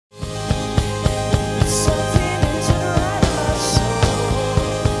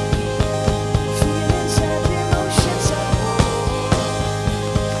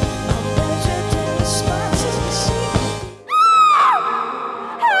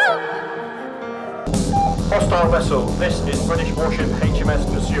Hostile vessel, this is British warship HMS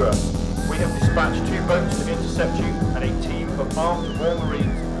Pursuer. We have dispatched 2 boats to intercept you, and a team of armed Royal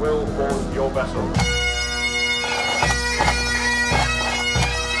Marines will board your vessel.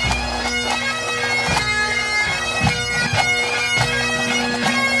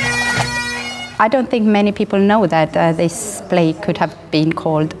 I don't think many people know that this play could have been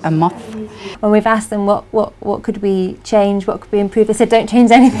called a moth. When we've asked them what could we change, what could we improve, they said don't change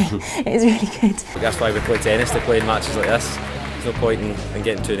anything. It was really good. That's why we play tennis, to play in matches like this. There's no point in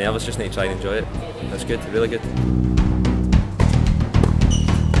getting too nervous, just need to try and enjoy it. That's good, really good.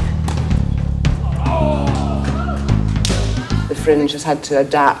 The Fringe has had to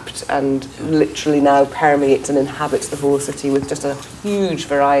adapt and literally now permeates and inhabits the whole city with just a huge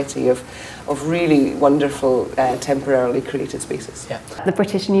variety of really wonderful, temporarily created spaces. Yeah. The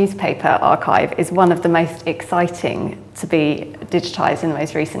British newspaper archive is one of the most exciting to be digitised in the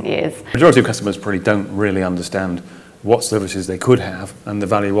most recent years. The majority of customers probably don't really understand what services they could have and the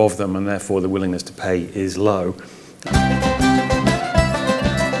value of them, and therefore the willingness to pay is low.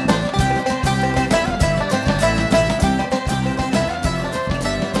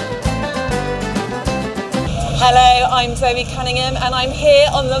 Hello, I'm Zoe Cunningham and I'm here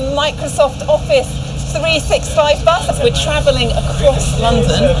on the Microsoft Office 365 bus. We're travelling across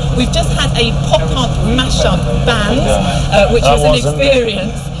London. We've just had a pop-up mashup band, which was an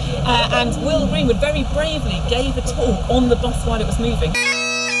experience. And Will Greenwood very bravely gave a talk on the bus while it was moving.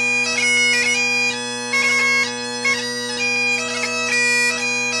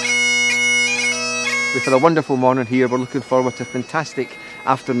 We've had a wonderful morning here. We're looking forward to a fantastic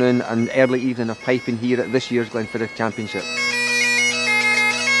afternoon and early evening of piping here at this year's Glenfiddich Championship.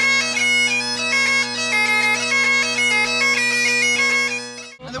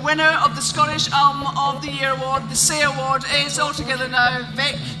 And the winner of the Scottish Album of the Year award, the Say Award, is altogether now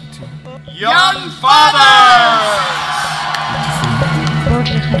Vic Young Father!